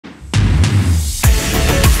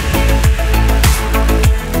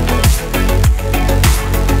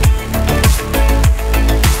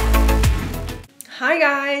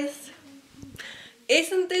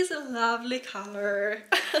Isn't this a lovely color?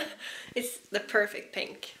 It's the perfect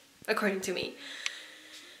pink, according to me.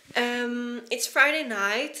 It's Friday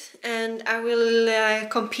night and I will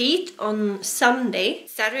compete on Sunday.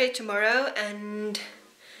 Saturday tomorrow and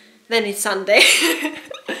then it's Sunday.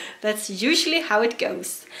 That's usually how it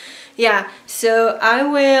goes. Yeah, so I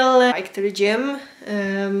will bike to the gym.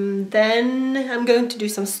 Then I'm going to do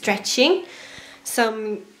some stretching,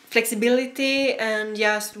 some flexibility, and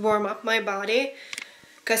just warm up my body.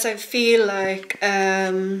 Because I feel like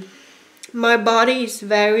my body is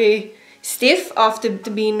very stiff after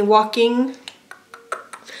being walking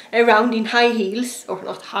around in high heels, or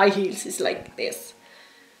not high heels, it's like this.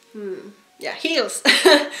 Yeah, heels.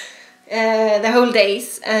 The whole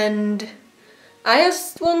days, and I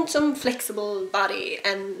just want some flexible body,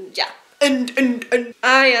 and yeah, and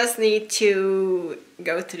I just need to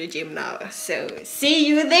go to the gym now, so see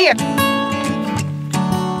you there.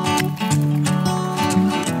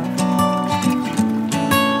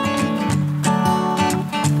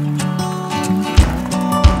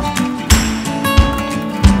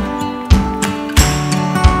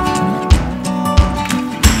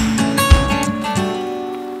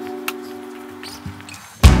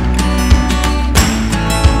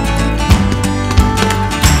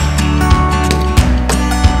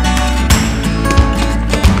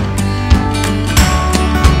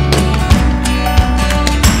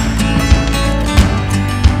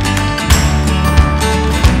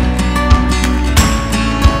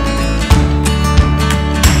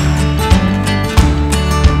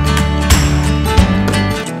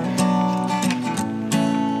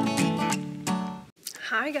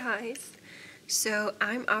 Hi guys, so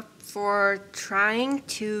I'm up for trying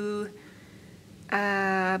to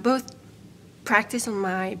both practice on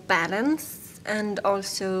my balance and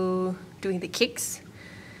also doing the kicks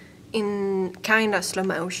in kind of slow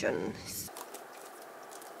motion.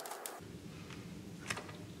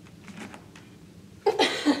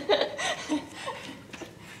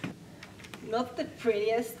 Not the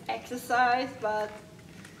prettiest exercise, but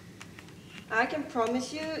I can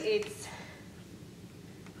promise you it's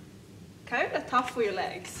kind of tough for your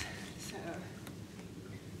legs. So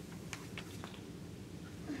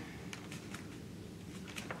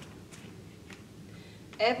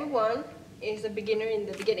everyone is a beginner in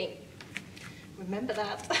the beginning. Remember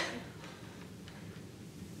that.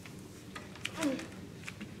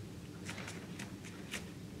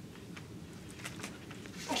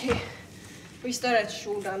 Okay, we start at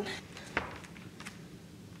shoulder.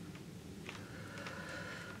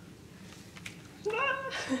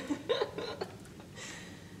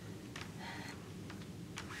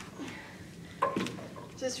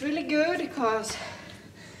 So it's really good because,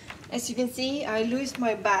 as you can see, I lose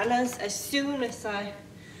my balance as soon as I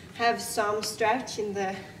have some stretch in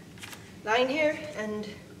the line here, and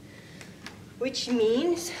which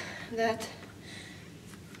means that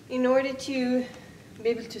in order to be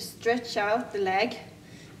able to stretch out the leg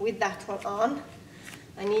with that one on,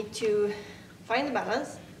 I need to find the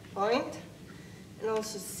balance point and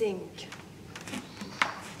also sink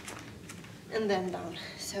and then down.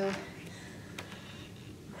 So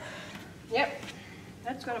yep,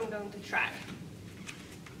 that's what I'm going to try.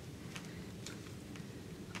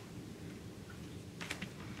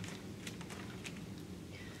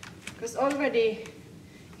 Because already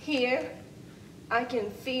here I can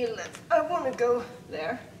feel that I want to go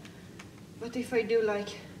there, but if I do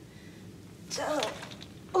like down,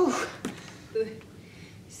 oh,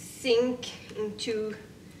 sink into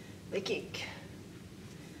the kick,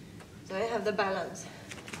 so I have the balance.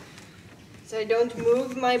 So I don't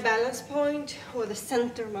move my balance point or the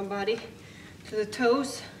center of my body to the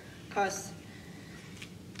toes, because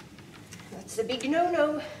that's a big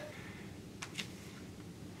no-no.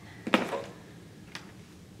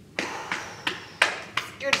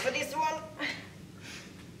 Good for this one.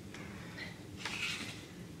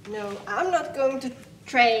 No, I'm not going to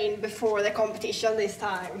train before the competition this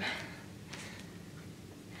time.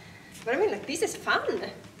 But I mean, like, this is fun.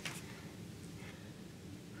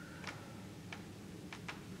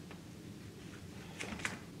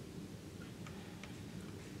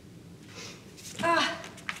 Ah,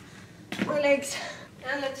 my legs.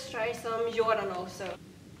 And let's try some Jordan also.